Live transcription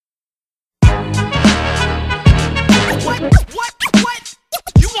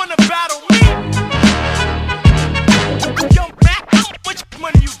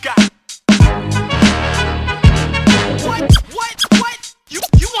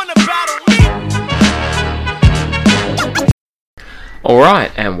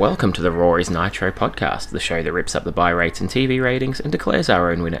Alright, and welcome to the Rory's Nitro podcast, the show that rips up the buy rates and TV ratings and declares our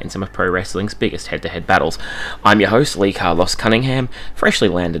own winner in some of pro wrestling's biggest head-to-head battles. I'm your host, Lee Carlos Cunningham, freshly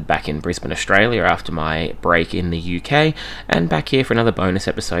landed back in Brisbane, Australia after my break in the UK, and back here for another bonus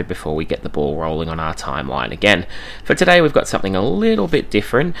episode before we get the ball rolling on our timeline again. For today, we've got something a little bit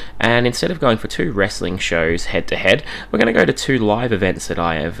different, and instead of going for two wrestling shows head-to-head, we're going to go to two live events that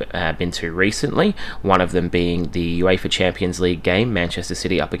I have been to recently, one of them being the UEFA Champions League game, Manchester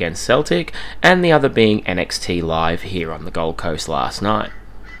City up against Celtic, and the other being NXT Live here on the Gold Coast last night.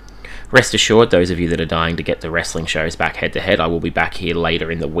 Rest assured, those of you that are dying to get the wrestling shows back head-to-head, I will be back here later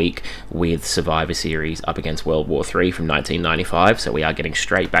in the week with Survivor Series up against World War III from 1995, so we are getting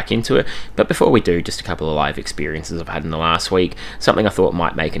straight back into it. But before we do, just a couple of live experiences I've had in the last week, something I thought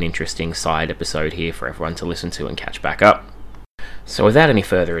might make an interesting side episode here for everyone to listen to and catch back up. So without any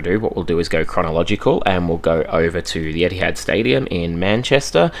further ado, what we'll do is go chronological and we'll go over to the Etihad Stadium in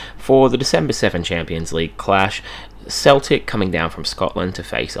Manchester for the December 7 Champions League clash. Celtic coming down from Scotland to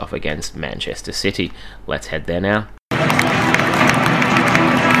face off against Manchester City. Let's head there now.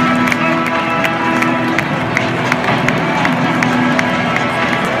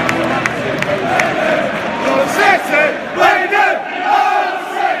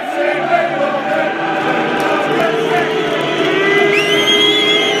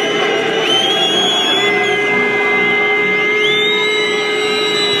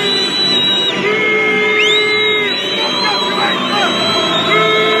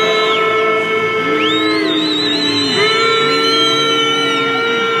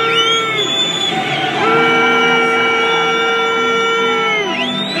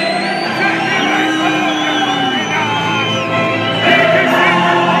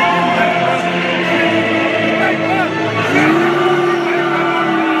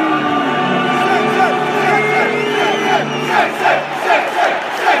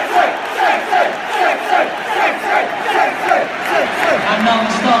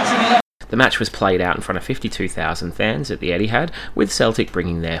 The match was played out in front of 52,000 fans at the Etihad, with Celtic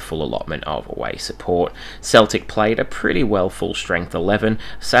bringing their full allotment of away support. Celtic played a pretty well full-strength 11,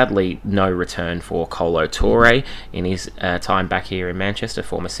 sadly no return for Kolo Touré in his time back here in Manchester,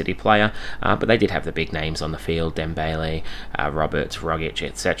 former City player, but they did have the big names on the field, Dembele, Roberts, Rogic,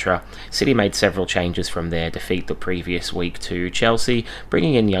 etc. City made several changes from their defeat the previous week to Chelsea,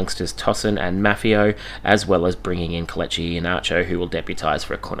 bringing in youngsters Tosin and Maffeo, as well as bringing in Kelechi Iheanacho, who will deputise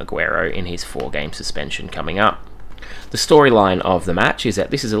for Kun Aguero in his 4-game suspension coming up. The storyline of the match is that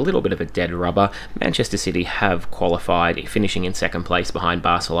this is a little bit of a dead rubber. Manchester City have qualified, finishing in second place behind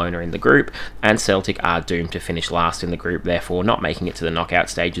Barcelona in the group, and Celtic are doomed to finish last in the group, therefore not making it to the knockout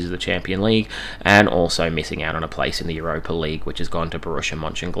stages of the Champions League, and also missing out on a place in the Europa League, which has gone to Borussia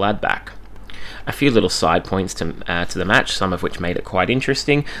Mönchengladbach. A few little side points to the match, some of which made it quite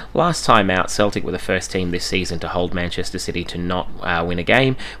interesting. Last time out, Celtic were the first team this season to hold Manchester City to not win a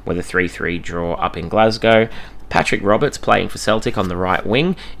game, with a 3-3 draw up in Glasgow. Patrick Roberts, playing for Celtic on the right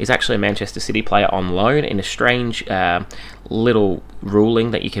wing, is actually a Manchester City player on loan. In a strange little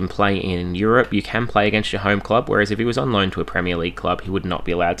ruling that you can play in Europe, you can play against your home club, whereas if he was on loan to a Premier League club, he would not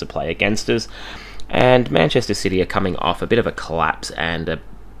be allowed to play against us. And Manchester City are coming off a bit of a collapse and a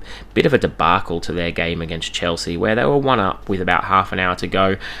bit of a debacle to their game against Chelsea, where they were 1-up with about half an hour to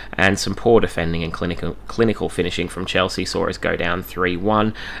go, and some poor defending and clinical finishing from Chelsea saw us go down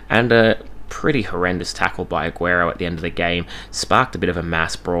 3-1, and a pretty horrendous tackle by Aguero at the end of the game sparked a bit of a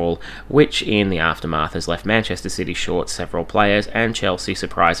mass brawl, which in the aftermath has left Manchester City short several players, and Chelsea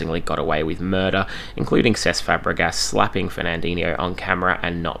surprisingly got away with murder, including Cesc Fabregas slapping Fernandinho on camera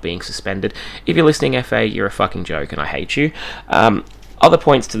and not being suspended. If you're listening, FA, you're a fucking joke and I hate you. Other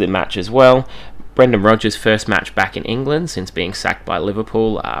points to the match as well. Brendan Rodgers' first match back in England since being sacked by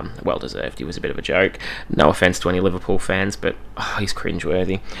Liverpool. Well deserved. He was a bit of a joke. No offence to any Liverpool fans, but he's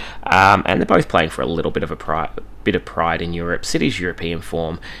cringeworthy. And they're both playing for a little bit of pride in Europe. City's European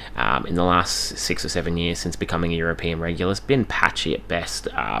form in the last 6 or 7 years since becoming a European regular has been patchy at best.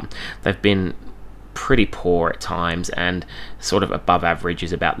 They've been pretty poor at times, and sort of above average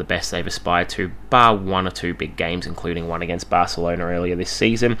is about the best they've aspired to, bar one or two big games, including one against Barcelona earlier this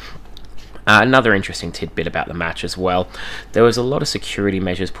season. Another interesting tidbit about the match as well, there was a lot of security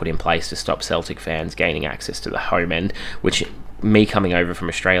measures put in place to stop Celtic fans gaining access to the home end, which me coming over from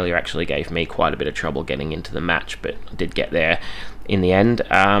Australia actually gave me quite a bit of trouble getting into the match, but I did get there in the end.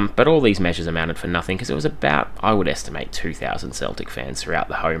 But all these measures amounted for nothing, because it was about, I would estimate, 2,000 Celtic fans throughout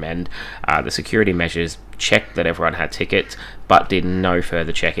the home end. The security measures checked that everyone had tickets, but did no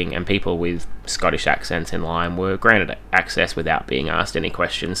further checking, and people with Scottish accents in line were granted access without being asked any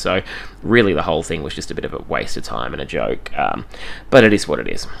questions. So really the whole thing was just a bit of a waste of time and a joke, but it is what it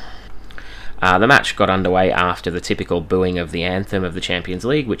is. The match got underway after the typical booing of the anthem of the Champions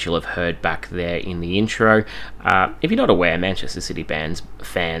League, which you'll have heard back there in the intro. If you're not aware, Manchester City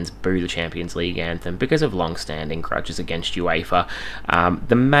fans boo the Champions League anthem because of long-standing grudges against UEFA.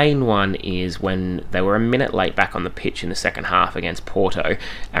 The main one is when they were a minute late back on the pitch in the second half against Porto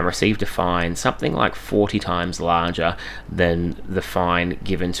and received a fine something like 40 times larger than the fine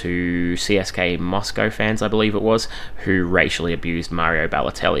given to CSKA Moscow fans, I believe it was, who racially abused Mario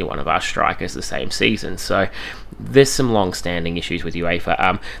Balotelli, one of our strikers, the same season. So there's some long-standing issues with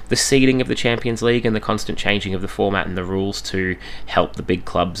UEFA. The seeding of the Champions League and the constant changing of the format and the rules to help the big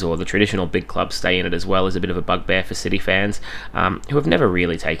clubs, or the traditional big clubs, stay in it as well, is a bit of a bugbear for City fans, who have never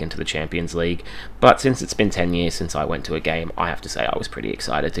really taken to the Champions League. But since it's been 10 years since I went to a game, I have to say I was pretty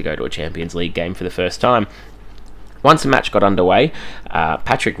excited to go to a Champions League game for the first time. Once the match got underway,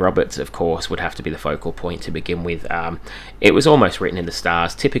 Patrick Roberts, of course, would have to be the focal point to begin with. It was almost written in the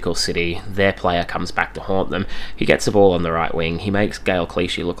stars. Typical City, their player comes back to haunt them. He gets the ball on the right wing. He makes Gael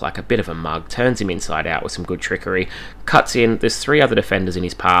Clichy look like a bit of a mug, turns him inside out with some good trickery, cuts in. There's 3 other defenders in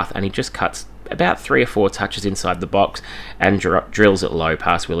his path, and he just cuts about 3 or 4 touches inside the box and drills it low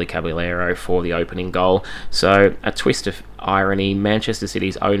past Willy Caballero for the opening goal. So a twist of irony, Manchester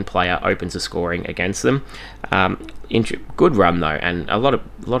City's own player opens the scoring against them. Good run though, and a lot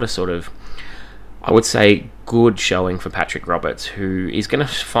of sort of, I would say, good showing for Patrick Roberts, who is going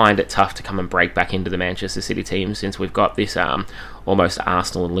to find it tough to come and break back into the Manchester City team, since we've got this almost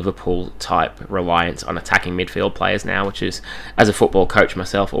Arsenal and Liverpool type reliance on attacking midfield players now, which is, as a football coach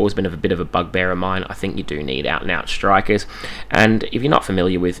myself, always been a bit of a bugbear of mine. I think you do need out and out strikers, and if you're not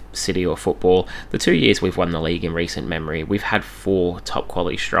familiar with City or football, the 2 years we've won the league in recent memory, we've had 4 top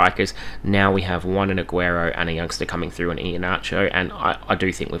quality strikers. Now we have 1 in Aguero and a youngster coming through in Iheanacho, and I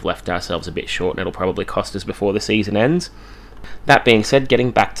do think we've left ourselves a bit short, and it'll probably cost us before the season ends. That being said,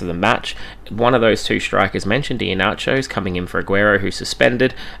 getting back to the match, one of those 2 strikers mentioned, Iheanacho, is coming in for Aguero, who's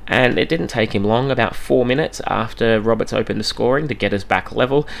suspended, and it didn't take him long, about 4 minutes after Roberts opened the scoring, to get us back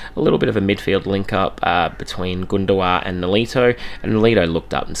level. A little bit of a midfield link-up between Gundogan and Nolito, and Nolito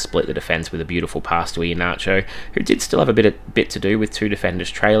looked up and split the defence with a beautiful pass to Iheanacho, who did still have a bit to do with 2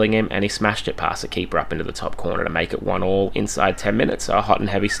 defenders trailing him, and he smashed it past the keeper up into the top corner to make it 1-1 inside 10 minutes, so a hot and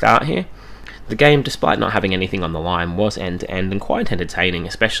heavy start here. The game, despite not having anything on the line, was end-to-end and quite entertaining,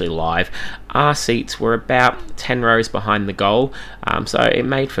 especially live. Our seats were about 10 rows behind the goal, so it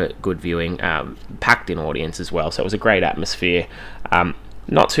made for good viewing, packed-in audience as well, so it was a great atmosphere.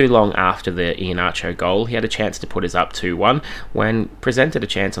 Not too long after the Iheanacho goal, he had a chance to put us up 2-1. When presented a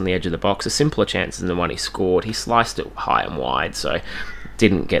chance on the edge of the box, a simpler chance than the one he scored, he sliced it high and wide, so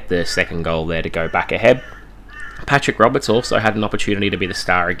didn't get the second goal there to go back ahead. Patrick Roberts also had an opportunity to be the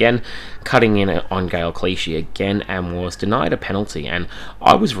star again, cutting in on Gael Clichy again, and was denied a penalty. And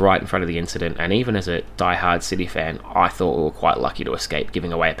I was right in front of the incident, and even as a die-hard City fan, I thought we were quite lucky to escape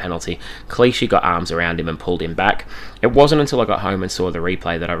giving away a penalty. Clichy got arms around him and pulled him back. It wasn't until I got home and saw the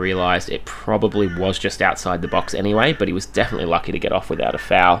replay that I realised it probably was just outside the box anyway, but he was definitely lucky to get off without a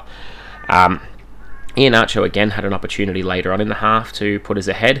foul. Iheanacho again had an opportunity later on in the half to put us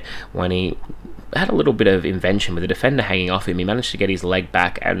ahead when he had a little bit of invention with the defender hanging off him. He managed to get his leg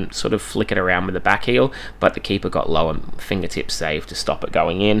back and sort of flick it around with the back heel, but the keeper got low and fingertip saved to stop it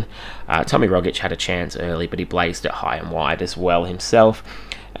going in. Tommy Rogic had a chance early, but he blazed it high and wide as well himself.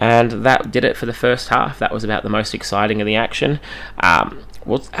 And that did it for the first half. That was about the most exciting of the action.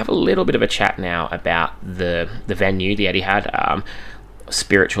 We'll have a little bit of a chat now about the venue, the Etihad.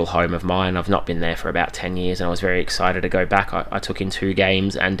 Spiritual home of mine. I've not been there for about 10 years and I was very excited to go back. I took in 2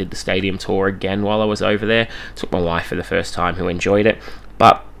 games and did the stadium tour again while I was over there. Took my wife for the first time, who enjoyed it.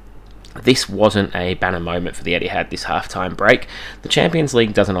 But this wasn't a banner moment for the Etihad this halftime break. The Champions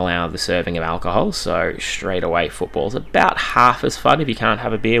League doesn't allow the serving of alcohol, so straight away football's about half as fun if you can't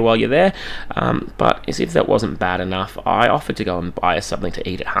have a beer while you're there. But as if that wasn't bad enough, I offered to go and buy us something to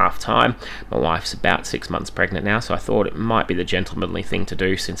eat at halftime. My wife's about 6 months pregnant now, so I thought it might be the gentlemanly thing to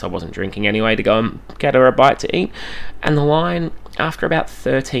do, since I wasn't drinking anyway, to go and get her a bite to eat. And the line, after about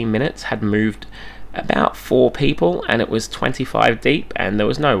 13 minutes, had moved about 4 people, and it was 25 deep, and there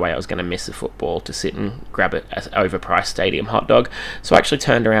was no way I was going to miss a football to sit and grab an overpriced stadium hot dog. So I actually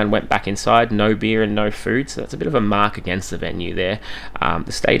turned around, went back inside, no beer and no food, so that's a bit of a mark against the venue there.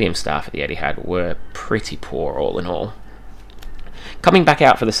 The stadium staff at the Etihad were pretty poor all in all. Coming back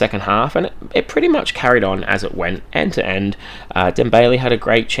out for the second half, and it pretty much carried on as it went, end to end. Dembele had a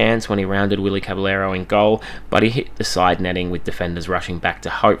great chance when he rounded Willy Caballero in goal, but he hit the side netting with defenders rushing back to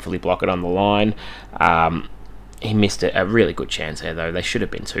hopefully block it on the line. He missed a really good chance there, though. They should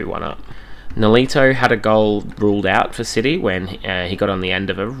have been 2-1 up. Nolito had a goal ruled out for City when he got on the end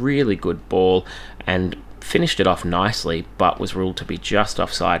of a really good ball and finished it off nicely, but was ruled to be just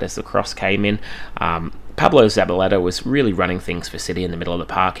offside as the cross came in. Pablo Zabaleta was really running things for City in the middle of the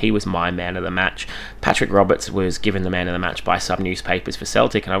park. He was my man of the match. Patrick Roberts was given the man of the match by some newspapers for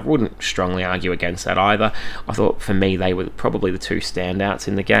Celtic, and I wouldn't strongly argue against that either. I thought for me they were probably the two standouts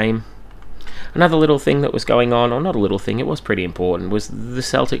in the game. Another little thing that was going on, or not a little thing, it was pretty important, was the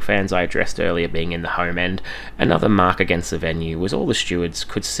Celtic fans I addressed earlier being in the home end. Another mark against the venue was all the stewards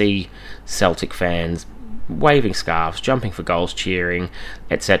could see Celtic fans waving scarves, jumping for goals, cheering,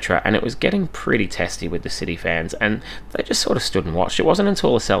 etc. And it was getting pretty testy with the City fans, and they just sort of stood and watched. It wasn't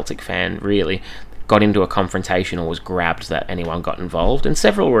until a Celtic fan really got into a confrontation or was grabbed that anyone got involved, and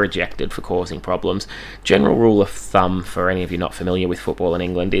several were ejected for causing problems. General rule of thumb for any of you not familiar with football in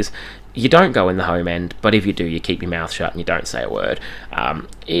England is you don't go in the home end, but if you do, you keep your mouth shut and you don't say a word.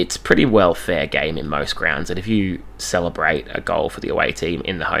 It's pretty well fair game in most grounds, and if you celebrate a goal for the away team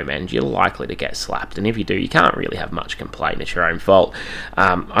in the home end, you're likely to get slapped, and if you do, you can't really have much complaint. It's your own fault.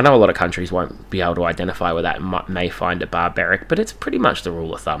 I know a lot of countries won't be able to identify with that and may find it barbaric, but it's pretty much the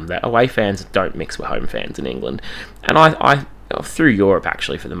rule of thumb that away fans don't mix with home fans in England, and I through Europe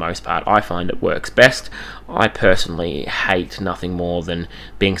actually for the most part, I find it works best. I personally hate nothing more than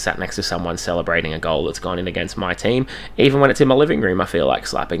being sat next to someone celebrating a goal that's gone in against my team. Even when it's in my living room, I feel like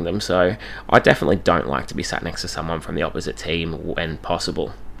slapping them, so I definitely don't like to be sat next to someone from the opposite team when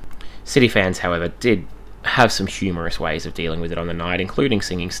possible. City fans, however, did have some humorous ways of dealing with it on the night, including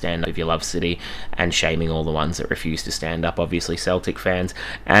singing Stand Up If You Love City and shaming all the ones that refused to stand up, obviously Celtic fans,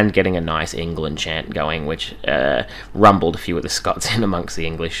 and getting a nice England chant going, which rumbled a few of the Scots in amongst the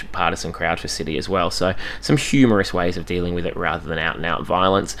English partisan crowd for City as well. So some humorous ways of dealing with it rather than out-and-out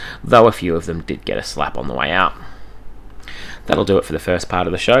violence, though a few of them did get a slap on the way out. That'll do it for the first part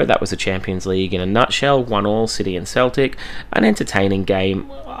of the show. That was the Champions League in a nutshell. 1-1, City and Celtic. An entertaining game,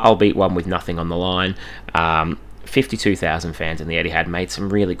 albeit one with nothing on the line. 52,000 fans in the Etihad made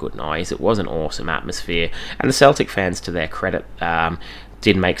some really good noise. It was an awesome atmosphere. And the Celtic fans, to their credit,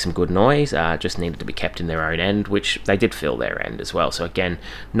 did make some good noise, just needed to be kept in their own end, which they did fill their end as well. So again,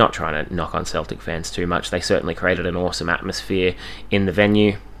 not trying to knock on Celtic fans too much. They certainly created an awesome atmosphere in the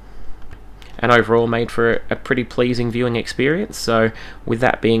venue, and overall made for a pretty pleasing viewing experience. So with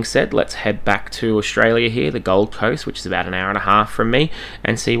that being said, let's head back to Australia here, the Gold Coast, which is about an hour and a half from me,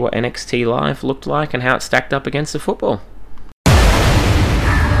 and see what NXT Live looked like and how it stacked up against the football.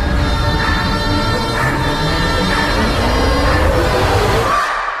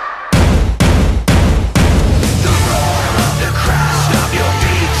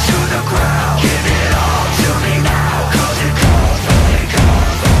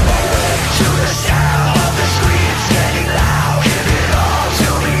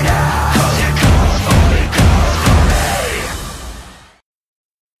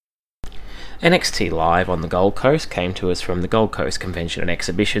 NXT Live on the Gold Coast came to us from the Gold Coast Convention and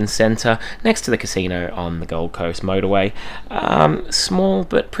Exhibition Centre, next to the casino on the Gold Coast motorway. Small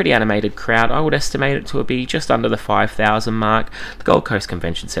but pretty animated crowd. I would estimate it to be just under the 5,000 mark. The Gold Coast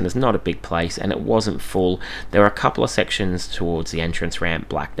Convention Centre is not a big place, and it wasn't full. There were a couple of sections towards the entrance ramp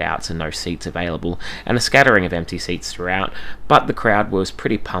blacked out, so no seats available, and a scattering of empty seats throughout, but the crowd was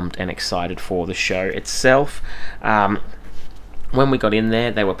pretty pumped and excited for the show itself. When we got in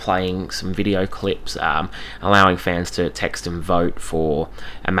there, they were playing some video clips, allowing fans to text and vote for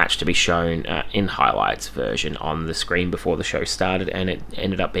a match to be shown in highlights version on the screen before the show started, and it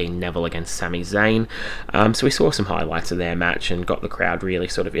ended up being Neville against Sami Zayn. So we saw some highlights of their match and got the crowd really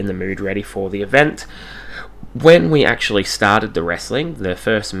sort of in the mood, ready for the event. When we actually started the wrestling, the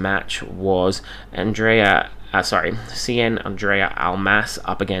first match was Cien Andrea Almas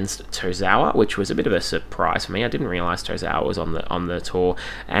up against Tozawa, which was a bit of a surprise for me. I didn't realise Tozawa was on the tour,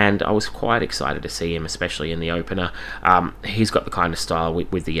 and I was quite excited to see him, especially in the opener. He's got the kind of style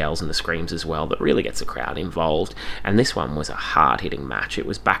with the yells and the screams as well that really gets the crowd involved, and this one was a hard-hitting match. It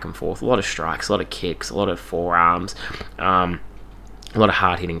was back and forth, a lot of strikes, a lot of kicks, a lot of forearms. A lot of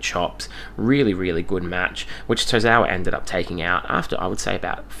hard-hitting chops, really, really good match, which Tozawa ended up taking out after, I would say,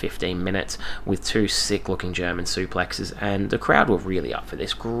 about 15 minutes with 2 sick-looking German suplexes, and the crowd were really up for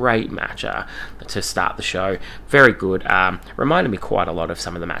this. Great match to start the show. Very good. Reminded me quite a lot of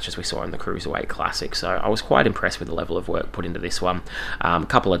some of the matches we saw in the Cruiserweight Classic, so I was quite impressed with the level of work put into this one. A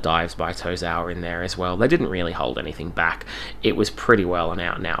couple of dives by Tozawa in there as well. They didn't really hold anything back. It was pretty well an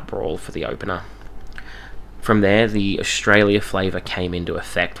out-and-out brawl for the opener. From there, the Australia flavour came into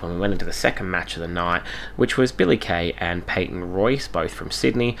effect when we went into the second match of the night, which was Billie Kay and Peyton Royce, both from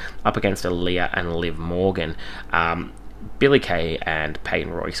Sydney, up against Aaliyah and Liv Morgan. Billie Kay and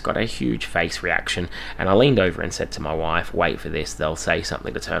Peyton Royce got a huge face reaction, and I leaned over and said to my wife, wait for this, they'll say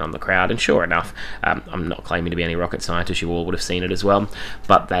something to turn on the crowd. And sure enough, I'm not claiming to be any rocket scientist, you all would have seen it as well,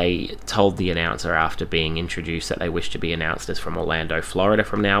 but they told the announcer after being introduced that they wished to be announced as from Orlando, Florida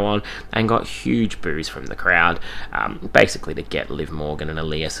from now on, and got huge boos from the crowd, basically to get Liv Morgan and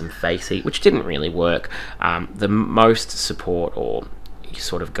Aaliyah some face heat, which didn't really work. The most support or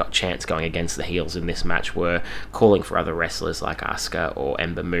sort of got chance going against the heels in this match were calling for other wrestlers like Asuka or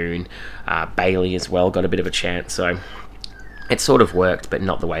Ember Moon. Bayley as well got a bit of a chance, so it sort of worked, but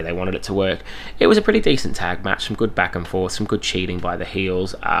not the way they wanted it to work. It was a pretty decent tag match, some good back and forth, some good cheating by the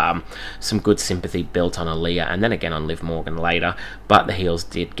heels, some good sympathy built on Aaliyah and then again on Liv Morgan later, but the heels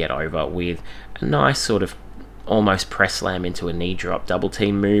did get over with a nice sort of almost press slam into a knee drop double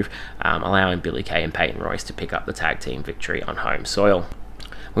team move, allowing Billie Kay and Peyton Royce to pick up the tag team victory on home soil.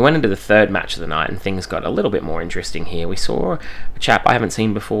 We went into the third match of the night and things got a little bit more interesting here. We saw a chap I haven't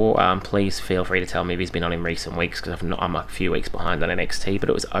seen before. Please feel free to tell me if he's been on in recent weeks, because I'm a few weeks behind on NXT, but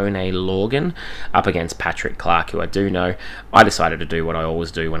it was Oney Lorcan up against Patrick Clark, who I do know. I decided to do what I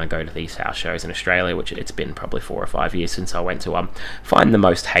always do when I go to these house shows in Australia, which it's been probably 4 or 5 years since I went to find the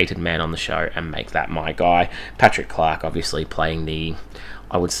most hated man on the show and make that my guy. Patrick Clark obviously playing the,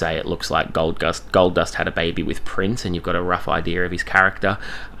 I would say it looks like Goldust had a baby with Prince, and you've got a rough idea of his character.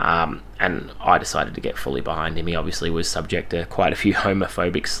 And I decided to get fully behind him. He obviously was subject to quite a few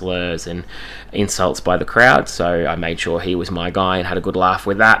homophobic slurs and insults by the crowd, so I made sure he was my guy and had a good laugh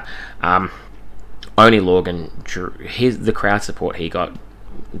with that. Oney Lorcan, the crowd support he got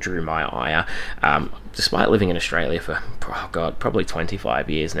drew my ire. Despite living in Australia for, probably 25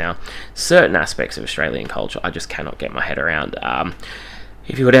 years now, certain aspects of Australian culture I just cannot get my head around.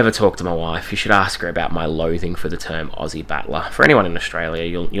 If you would ever talk to my wife, you should ask her about my loathing for the term Aussie battler. For anyone in Australia,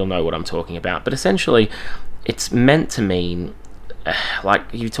 you'll know what I'm talking about. But essentially, it's meant to mean, like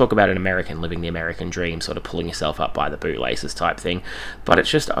you talk about an American living the American dream, sort of pulling yourself up by the bootlaces type thing. But it's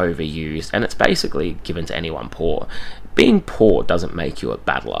just overused, and it's basically given to anyone poor. Being poor doesn't make you a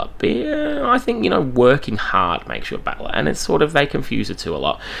battler. I think, working hard makes you a battler, and it's sort of, they confuse the two a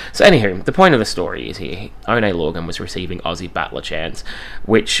lot. So anywho, the point of the story is here, Oney Lorcan was receiving Aussie battler chants,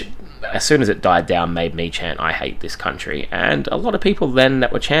 which, as soon as it died down, made me chant, I hate this country, and a lot of people then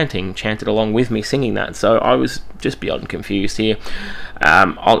that were chanted along with me singing that, so I was just beyond confused here.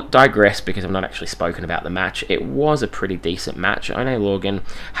 I'll digress because I've not actually spoken about the match. It was a pretty decent match. Oney Lorcan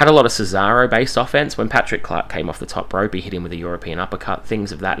had a lot of Cesaro-based offense. When Patrick Clark came off the top rope, he hit him with a European uppercut,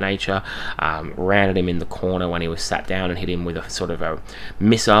 things of that nature. Ran at him in the corner when he was sat down and hit him with a sort of a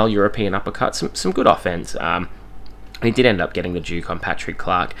missile European uppercut. Some good offense. He did end up getting the Duke on Patrick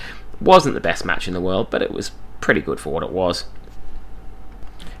Clark. Wasn't the best match in the world, but it was pretty good for what it was.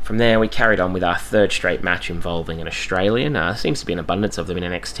 From there, we carried on with our third straight match involving an Australian. Seems to be an abundance of them in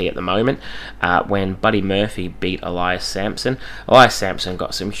NXT at the moment, when Buddy Murphy beat Elias Sampson. Elias Sampson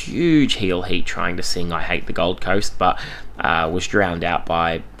got some huge heel heat trying to sing I Hate the Gold Coast, but was drowned out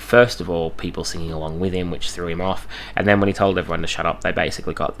by, first of all, people singing along with him, which threw him off. And then when he told everyone to shut up, they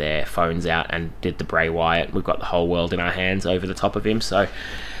basically got their phones out and did the Bray Wyatt, we've got the whole world in our hands over the top of him. So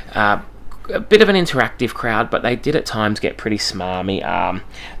a bit of an interactive crowd, but they did at times get pretty smarmy.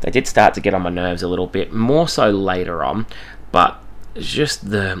 They did start to get on my nerves a little bit, more so later on, but just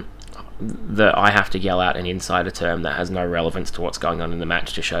the I have to yell out an insider term that has no relevance to what's going on in the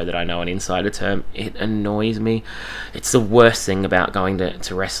match to show that I know an insider term, it annoys me. It's the worst thing about going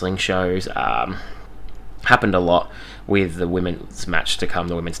to wrestling shows. Happened a lot with the women's match to come,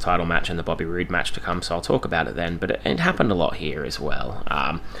 the women's title match and the Bobby Roode match to come, so I'll talk about it then, but it happened a lot here as well.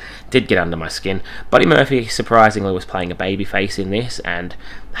 Did get under my skin. Buddy Murphy surprisingly was playing a babyface in this and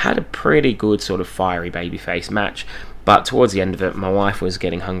had a pretty good sort of fiery babyface match, but towards the end of it, my wife was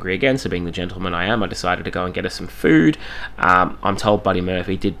getting hungry again, so being the gentleman I am, I decided to go and get her some food. I'm told Buddy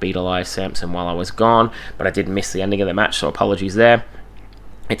Murphy did beat Elias Sampson while I was gone, but I did miss the ending of the match, so apologies there.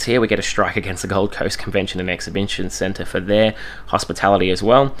 It's here we get a strike against the Gold Coast Convention and Exhibition Centre for their hospitality as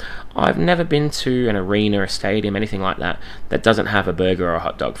well. I've never been to an arena, a stadium, anything like that doesn't have a burger or a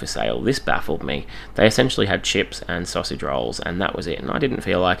hot dog for sale. This baffled me. They essentially had chips and sausage rolls, and that was it. And I didn't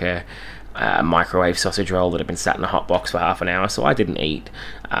feel like a microwave sausage roll that had been sat in a hot box for half an hour, so I didn't eat.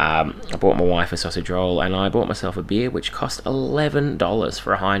 I bought my wife a sausage roll, and I bought myself a beer, which cost $11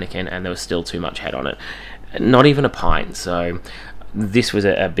 for a Heineken, and there was still too much head on it. Not even a pint, so this was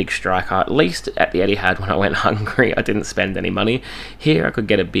a big strike. At least at the Etihad, when I went hungry, I didn't spend any money. Here I could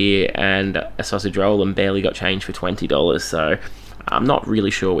get a beer and a sausage roll and barely got change for $20, so I'm not really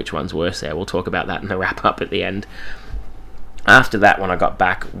sure which one's worse there. We'll talk about that in the wrap-up at the end. After that, when I got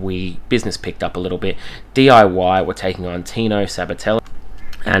back, business picked up a little bit. DIY were taking on Tino Sabatelli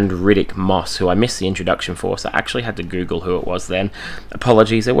and Riddick Moss, who I missed the introduction for, so I actually had to Google who it was then.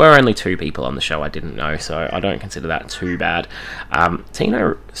 Apologies, there were only 2 people on the show I didn't know, so I don't consider that too bad.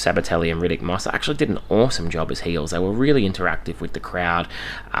 Tino Sabatelli and Riddick Moss actually did an awesome job as heels. They were really interactive with the crowd.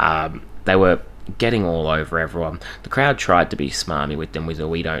 They were getting all over everyone. The crowd tried to be smarmy with them with a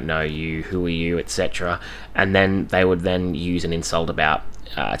 "we don't know you, who are you," etc. And then they would then use an insult about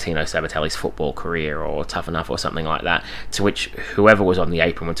Tino Sabatelli's football career or tough enough or something like that, to which whoever was on the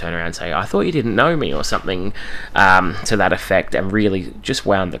apron would turn around and say, "I thought you didn't know me," or something to that effect, and really just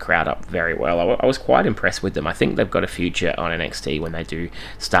wound the crowd up very well. I was quite impressed with them. I think they've got a future on NXT when they do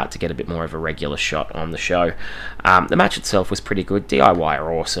start to get a bit more of a regular shot on the show. The match itself was pretty good. DIY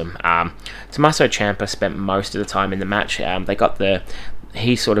are awesome. Tommaso Ciampa spent most of the time in the match.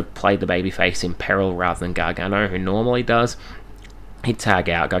 He sort of played the babyface in peril rather than Gargano, who normally does. He'd tag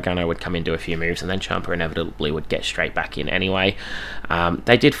out, Gargano would come in, do a few moves, and then Ciampa inevitably would get straight back in anyway.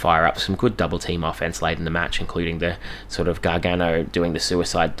 They did fire up some good double team offense late in the match, including the sort of Gargano doing the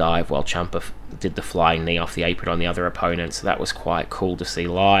suicide dive while Ciampa did the flying knee off the apron on the other opponent, so that was quite cool to see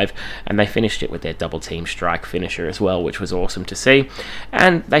live. And they finished it with their double team strike finisher as well, which was awesome to see.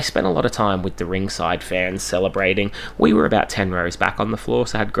 And they spent a lot of time with the ringside fans celebrating. We were about 10 rows back on the floor,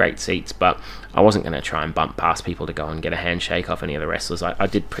 so had great seats, but I wasn't going to try and bump past people to go and get a handshake off any of the wrestlers. I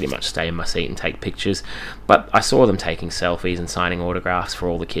did pretty much stay in my seat and take pictures, but I saw them taking selfies and signing autographs for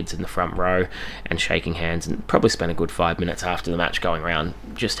all the kids in the front row and shaking hands, and probably spent a good 5 minutes after the match going around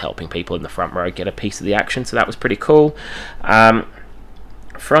just helping people in the front row get a piece of the action, so that was pretty cool.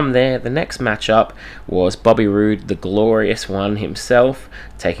 From there, the next matchup was Bobby Roode, the glorious one himself,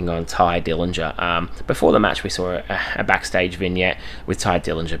 taking on Tye Dillinger. Before the match, we saw a backstage vignette with Tye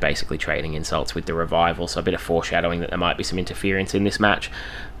Dillinger basically trading insults with the Revival, so a bit of foreshadowing that there might be some interference in this match.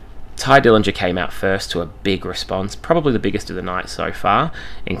 Tye Dillinger came out first to a big response, probably the biggest of the night so far,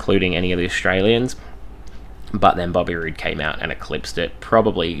 including any of the Australians. But then Bobby Roode came out and eclipsed it,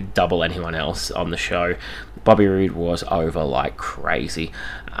 probably double anyone else on the show. Bobby Roode was over like crazy.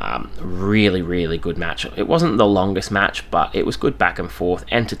 Really, really good match. It wasn't the longest match, but it was good back and forth,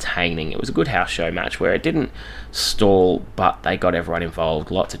 entertaining. It was a good house show match where it didn't stall, but they got everyone involved,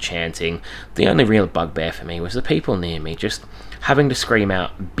 lots of chanting. The only real bugbear for me was the people near me just having to scream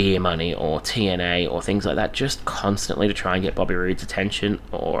out beer money or TNA or things like that just constantly to try and get Bobby Roode's attention,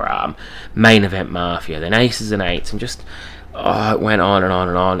 or main event mafia, then aces and eights, and just it went on and on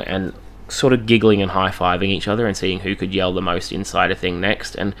and on, and sort of giggling and high-fiving each other and seeing who could yell the most insider thing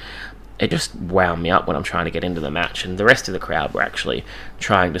next. And it just wound me up when I'm trying to get into the match, and the rest of the crowd were actually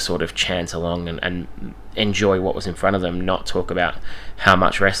trying to sort of chant along and enjoy what was in front of them, not talk about how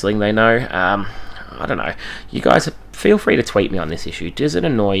much wrestling they know. I don't know. You guys, feel free to tweet me on this issue. Does it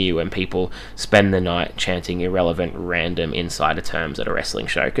annoy you when people spend the night chanting irrelevant, random insider terms at a wrestling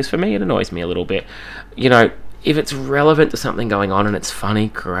show? Because for me, it annoys me a little bit. You know, if it's relevant to something going on and it's funny,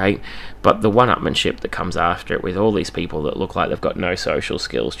 great. But the one-upmanship that comes after it with all these people that look like they've got no social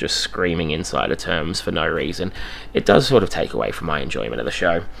skills just screaming insider terms for no reason, it does sort of take away from my enjoyment of the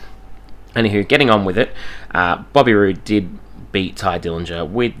show. Anywho, getting on with it, Bobby Roode did beat Tye Dillinger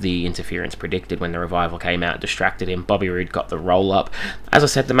with the interference predicted when the Revival came out, distracted him. Bobby Roode got the roll-up. As I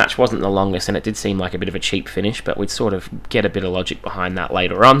said, the match wasn't the longest, and it did seem like a bit of a cheap finish, but we'd sort of get a bit of logic behind that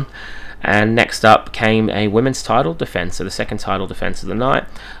later on. And next up came a women's title defense, so the second title defense of the night.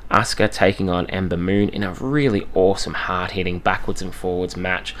 Asuka taking on Ember Moon in a really awesome, hard-hitting, backwards and forwards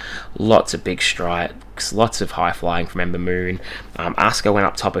match. Lots of big strikes, lots of high-flying from Ember Moon. Asuka went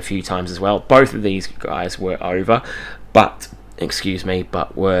up top a few times as well. Both of these guys were over, but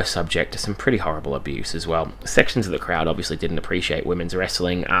were subject to some pretty horrible abuse as well. Sections of the crowd obviously didn't appreciate women's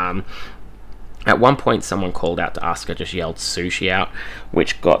wrestling. At one point, someone called out to Asuka, just yelled sushi out,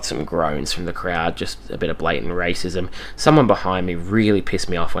 which got some groans from the crowd, just a bit of blatant racism. Someone behind me really pissed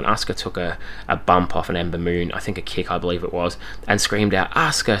me off when Asuka took a bump off an Ember Moon, I think a kick I believe it was, and screamed out,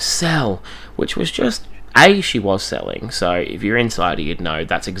 "Asuka, sell!" Which was just, A, she was selling, so if you're insider you'd know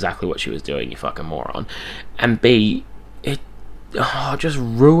that's exactly what she was doing, you fucking moron. And B, it just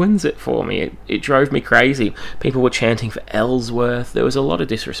ruins it for me. It drove me crazy. People were chanting for Ellsworth. There was a lot of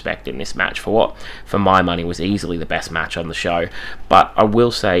disrespect in this match for what, for my money, was easily the best match on the show. But I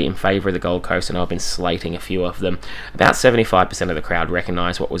will say, in favour of the Gold Coast, and I've been slating a few of them, about 75% of the crowd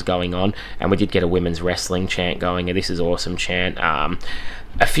recognised what was going on, and we did get a women's wrestling chant going, a "This is awesome" chant.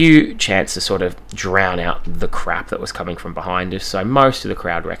 A few chants to sort of drown out the crap that was coming from behind us, so most of the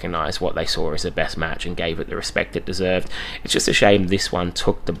crowd recognised what they saw as the best match and gave it the respect it deserved. It's just a shame this one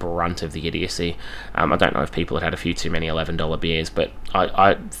took the brunt of the idiocy. I don't know if people had a few too many $11 beers, but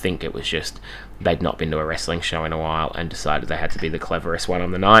I think it was just they'd not been to a wrestling show in a while and decided they had to be the cleverest one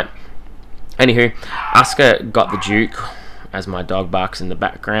on the night. Anywho, Asuka got the Duke, as my dog barks in the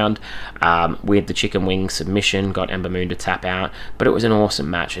background, with the chicken wing submission, got Ember Moon to tap out, but it was an awesome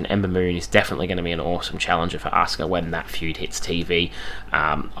match, and Ember Moon is definitely going to be an awesome challenger for Asuka when that feud hits TV.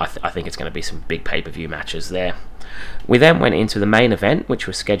 I think it's going to be some big pay-per-view matches there. We then went into the main event, which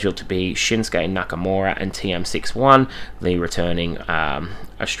was scheduled to be Shinsuke Nakamura and TM61, the returning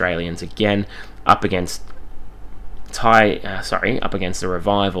Australians again, up against the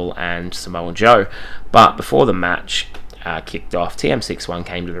Revival and Samoa Joe. But before the match kicked off, TM61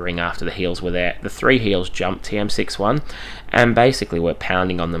 came to the ring after the heels were there. The three heels jumped TM61 and basically were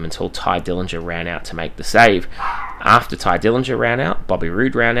pounding on them until Ty Dillinger ran out to make the save. After Ty Dillinger ran out, Bobby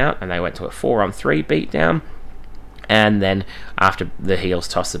Roode ran out, and they went to a 4-on-3 beatdown. And then after the heels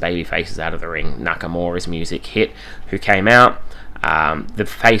tossed the baby faces out of the ring, Nakamura's music hit, who came out. The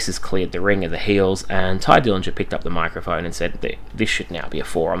faces cleared the ring of the heels, and Ty Dillinger picked up the microphone and said that this should now be a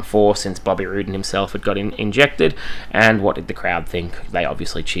 4-on-4 since Bobby Roode himself had got injected. And what did the crowd think? They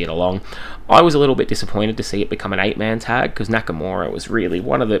obviously cheered along. I was a little bit disappointed to see it become an 8-man tag, because Nakamura was really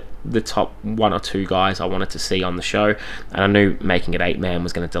one of the top 1 or 2 guys I wanted to see on the show, and I knew making it 8-man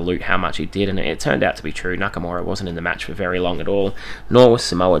was going to dilute how much he did, and it turned out to be true. Nakamura wasn't in the match for very long at all, nor was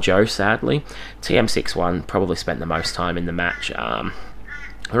Samoa Joe, sadly. TM61 probably spent the most time in the match.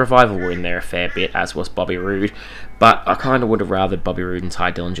 The Revival were in there a fair bit, as was Bobby Roode, but I kind of would have rather Bobby Roode and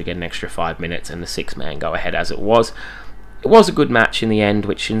Ty Dillinger get an extra 5 minutes and the 6-man go ahead as it was. It was a good match in the end,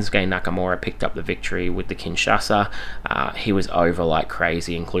 which Shinsuke Nakamura picked up the victory with the Kinshasa. He was over like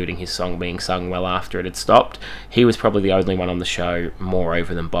crazy, including his song being sung well after it had stopped. He was probably the only one on the show more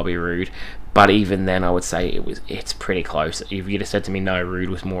over than Bobby Roode, but even then I would say it's pretty close. If you'd have said to me no, Roode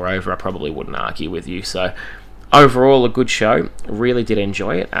was more over, I probably wouldn't argue with you. So overall, a good show. Really did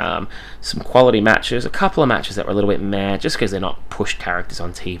enjoy it. Some quality matches. A couple of matches that were a little bit meh, just because they're not pushed characters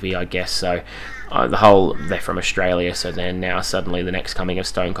on TV, I guess. So they're from Australia, so then now suddenly the next coming of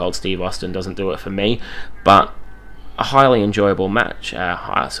Stone Cold Steve Austin doesn't do it for me. But a highly enjoyable match.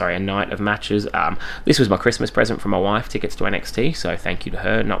 A night of matches. This was my Christmas present from my wife, tickets to NXT, so thank you to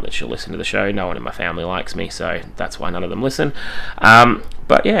her. Not that she'll listen to the show. No one in my family likes me, so that's why none of them listen.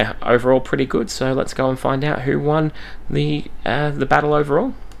 But yeah, overall pretty good. So let's go and find out who won the battle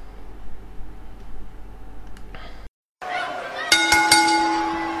overall.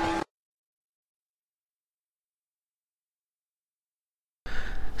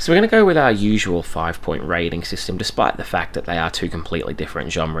 So we're going to go with our usual 5-point rating system, despite the fact that they are two completely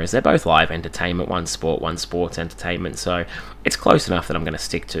different genres. They're both live entertainment, one sport, one sports entertainment, so it's close enough that I'm going to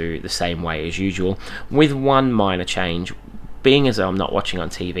stick to the same way as usual, with one minor change. Being as though I'm not watching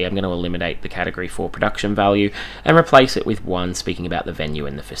on TV, I'm going to eliminate the category for production value and replace it with one speaking about the venue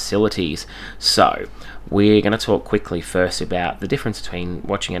and the facilities. So, we're going to talk quickly first about the difference between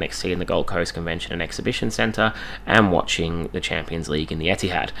watching NXT in the Gold Coast Convention and Exhibition Centre and watching the Champions League in the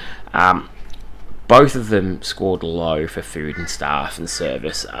Etihad. Both of them scored low for food and staff and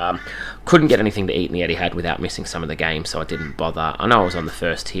service. Couldn't get anything to eat in the Etihad without missing some of the games, so I didn't bother. I know I was on the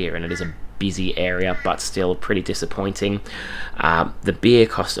first tier, and it is a busy area, but still pretty disappointing. The beer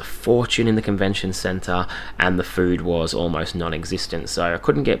cost a fortune in the convention centre, and the food was almost non-existent, so I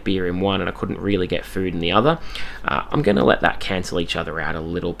couldn't get beer in one and I couldn't really get food in the other. I'm going to let that cancel each other out a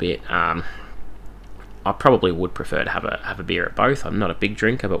little bit. I probably would prefer to have a beer at both. I'm not a big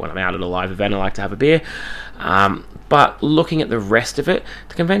drinker, but when I'm out at a live event I like to have a beer. But looking at the rest of it,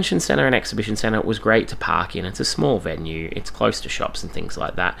 the Convention Centre and Exhibition Centre was great to park in. It's a small venue, it's close to shops and things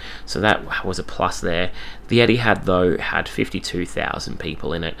like that, so that was a plus there. The Etihad, though, had 52,000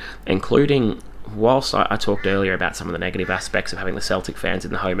 people in it, including whilst I talked earlier about some of the negative aspects of having the Celtic fans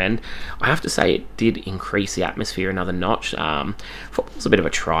in the home end, I have to say it did increase the atmosphere another notch. Football's a bit of a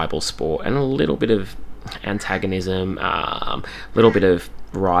tribal sport, and a little bit of antagonism, a little bit of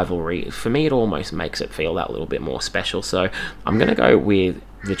rivalry. For me, it almost makes it feel that little bit more special. So I'm going to go with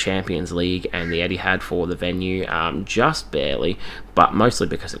the Champions League and the Etihad for the venue, just barely, but mostly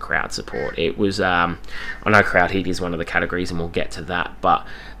because of crowd support. It was, I know crowd heat is one of the categories, and we'll get to that, but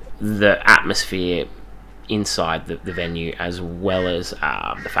the atmosphere inside the venue, as well as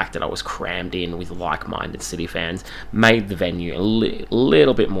the fact that I was crammed in with like-minded City fans, made the venue a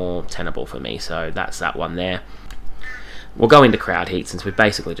little bit more tenable for me. So that's that one there. We'll go into crowd heat since we've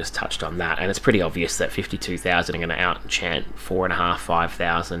basically just touched on that, and it's pretty obvious that 52,000 are going to out-chant 4,500,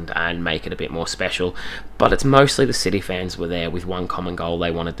 5,000 and make it a bit more special, but it's mostly the City fans were there with one common goal. They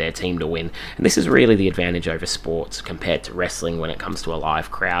wanted their team to win, and this is really the advantage over sports compared to wrestling when it comes to a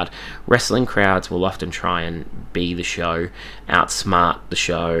live crowd. Wrestling crowds will often try and be the show, outsmart the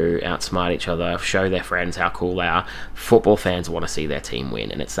show, outsmart each other, show their friends how cool they are. Football fans want to see their team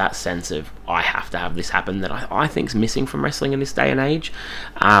win, and it's that sense of, I have to have this happen, that I think's missing from wrestling in this day and age.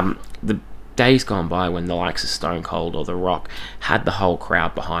 The days gone by when the likes of Stone Cold or The Rock had the whole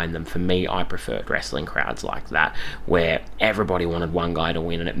crowd behind them, for me, I preferred wrestling crowds like that, where everybody wanted one guy to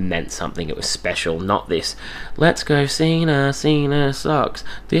win and it meant something, it was special, not this, let's go Cena, Cena sucks,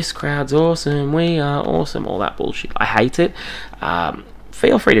 this crowd's awesome, we are awesome, all that bullshit. I hate it.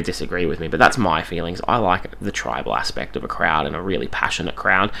 Feel free to disagree with me, but that's my feelings. I like the tribal aspect of a crowd and a really passionate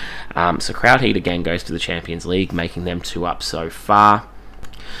crowd. So crowd heat again goes to the Champions League, making them 2 up so far.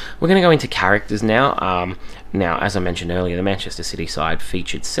 We're going to go into characters now. Now, as I mentioned earlier, the Manchester City side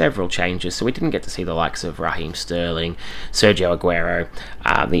featured several changes, so we didn't get to see the likes of Raheem Sterling, Sergio Aguero,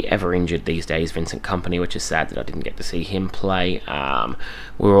 the ever-injured these days Vincent Kompany, which is sad that I didn't get to see him play.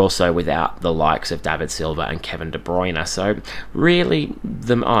 We were also without the likes of David Silva and Kevin De Bruyne, so really,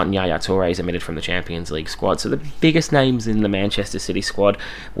 Yaya Toure is omitted from the Champions League squad, so the biggest names in the Manchester City squad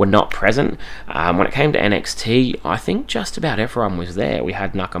were not present. When it came to NXT, I think just about everyone was there. We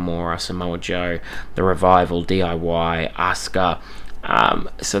had Nakamura, Samoa Joe, The Revival, DIY, Asuka,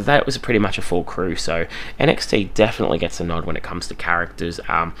 so that was pretty much a full crew. So NXT definitely gets a nod when it comes to characters,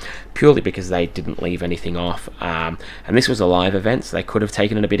 purely because they didn't leave anything off, and this was a live event, so they could have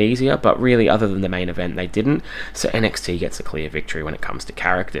taken it a bit easier, but really other than the main event they didn't, so NXT gets a clear victory when it comes to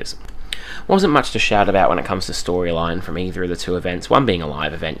characters. Wasn't much to shout about when it comes to storyline from either of the two events. One being a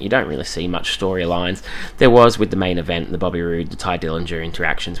live event, you don't really see much storylines. There was with the main event, the Bobby Roode, the Ty Dillinger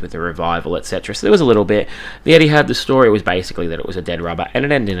interactions with the Revival, etc. So there was a little bit. The Etihad, the story was basically that it was a dead rubber, and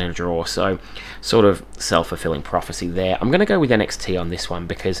it ended in a draw, so sort of self-fulfilling prophecy there. I'm going to go with NXT on this one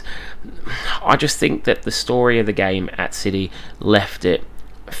because I just think that the story of the game at City left it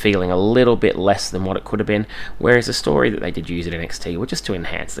feeling a little bit less than what it could have been, whereas the story that they did use at NXT were just to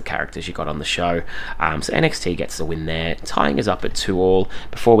enhance the characters you got on the show. So NXT gets the win there, tying us up at 2-2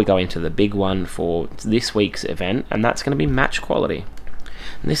 before we go into the big one for this week's event, and that's going to be match quality.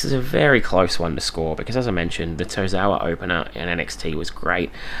 And this is a very close one to score because, as I mentioned, the Tozawa opener in NXT was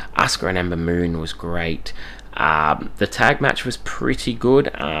great. Asuka and Ember Moon was great. The tag match was pretty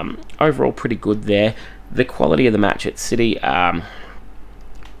good. Overall, pretty good there. The quality of the match at City,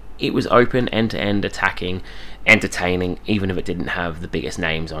 it was open, end-to-end, attacking, entertaining, even if it didn't have the biggest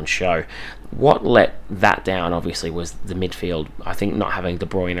names on show. What let that down, obviously, was the midfield. I think not having De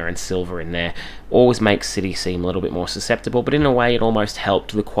Bruyne and Silva in there always makes City seem a little bit more susceptible, but in a way it almost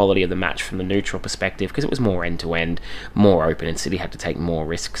helped the quality of the match from the neutral perspective because it was more end-to-end, more open, and City had to take more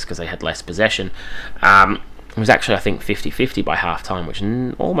risks because they had less possession. It was actually, I think, 50-50 by half-time, which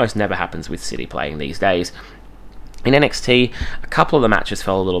almost never happens with City playing these days. In NXT, a couple of the matches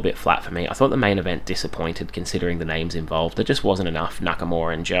fell a little bit flat for me. I thought the main event disappointed considering the names involved. There just wasn't enough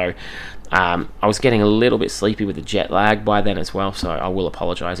Nakamura and Joe. I was getting a little bit sleepy with the jet lag by then as well, so I will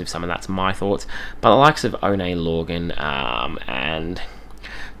apologise if some of that's my thoughts. But the likes of Oney Lorcan and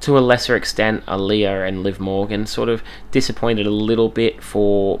to a lesser extent Aaliyah and Liv Morgan sort of disappointed a little bit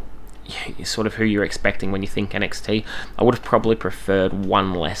for sort of who you're expecting when you think NXT. I would have probably preferred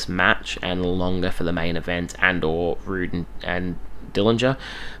one less match and longer for the main event and or Roode and Dillinger,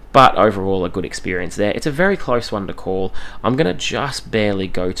 but overall a good experience there. It's a very close one to call. I'm going to just barely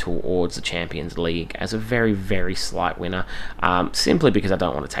go towards the Champions League as a very, very slight winner, simply because I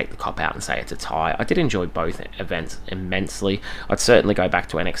don't want to take the cop out and say it's a tie. I did enjoy both events immensely. I'd certainly go back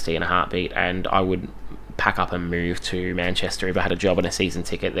to NXT in a heartbeat, and I would pack up and move to Manchester if I had a job and a season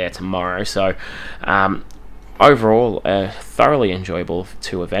ticket there tomorrow. So overall, thoroughly enjoyable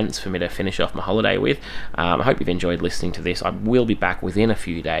 2 events for me to finish off my holiday with. I hope you've enjoyed listening to this. I will be back within a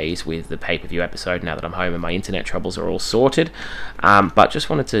few days with the pay-per-view episode now that I'm home and my internet troubles are all sorted. But just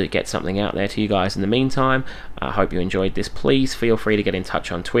wanted to get something out there to you guys in the meantime. I hope you enjoyed this. Please feel free to get in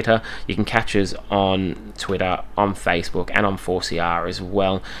touch on Twitter. You can catch us on Twitter, on Facebook, and on 4CR as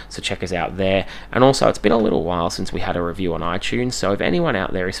well, so check us out there. And also, it's been a little while since we had a review on iTunes, so if anyone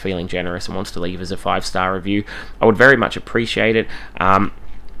out there is feeling generous and wants to leave us a 5-star review, I would very much appreciate it.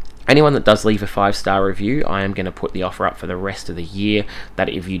 Anyone that does leave a 5-star review, I am going to put the offer up for the rest of the year, that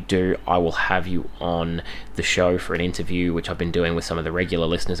if you do, I will have you on the show for an interview, which I've been doing with some of the regular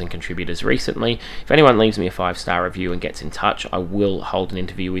listeners and contributors recently. If anyone leaves me a 5-star review and gets in touch, I will hold an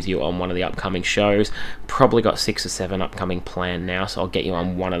interview with you on one of the upcoming shows. Probably got 6 or 7 upcoming planned now, so I'll get you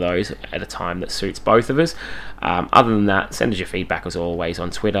on one of those at a time that suits both of us. Other than that, send us your feedback as always on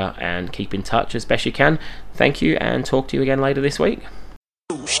Twitter and keep in touch as best you can. Thank you, and talk to you again later this week.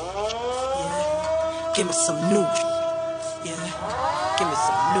 Give me some new, give me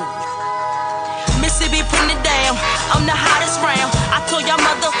some new. Mississippi putting it down, I'm the hottest round. I told y'all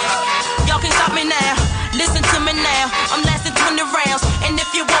mother, y'all can stop me now. Listen to me now, I'm lasting 20 rounds. And if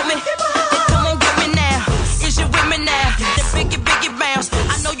you want me, then come on get me now. Is you with me now? The biggie bounce.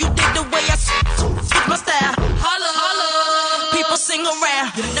 I know you dig the way I switch my style. Holla, holla. People sing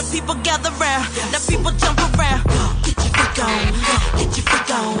around, the people gather round, the people jump around. Get your freak on, get your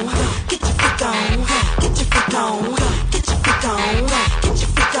freak on, get your freak on, get your freak on, get your freak on, get your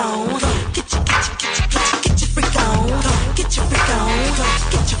freak on, get your freak on, get your freak on, get your freak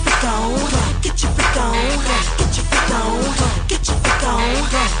on, get your freak on, get your freak on, get your freak on,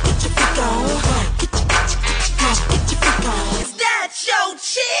 get your freak on, get your freak on. Is that your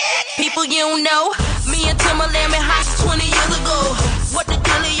chick? People you don't know, me and Timberland been hot since 20 years ago. What the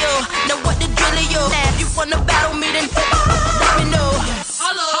dealio? Know what the dealio? Now if you wanna battle me, then let me know.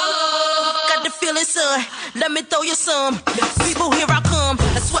 Got the feeling, son. Let me throw you some. People, here I come.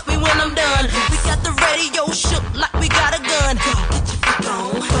 That's what me when I'm done. We got the radio shook like we got a gun. Get your freak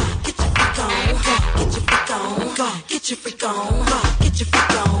on. Get your freak on. Get your freak on. Get your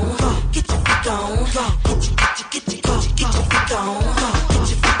freak on. Get your freak on. Get your freak on. Get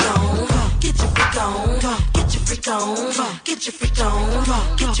your freak on. Get your freak on. Get your freak on. Get your freak on.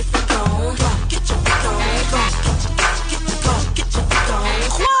 Get your freak on. Get your freak on. Get your freak on. Get your freak on.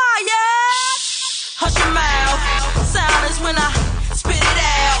 Quiet. Hush your mouth. Silence when I spit it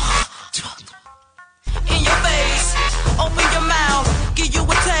out. In your face. Open your mouth. Give you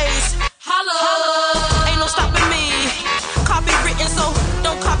a taste. Holla. Ain't no stopping me. Copywritten, so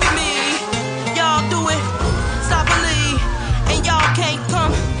don't copy me. Y'all do it. Stop believe. And y'all can't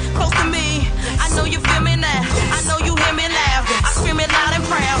come close to me. I know you feel me now. I know you hear me loud. I scream it loud and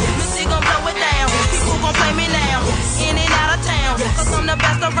proud. Music gon' blow it down. People gon' play me now. In and out of town. Cause I'm the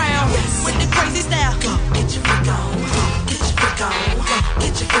best around. With the crazy style.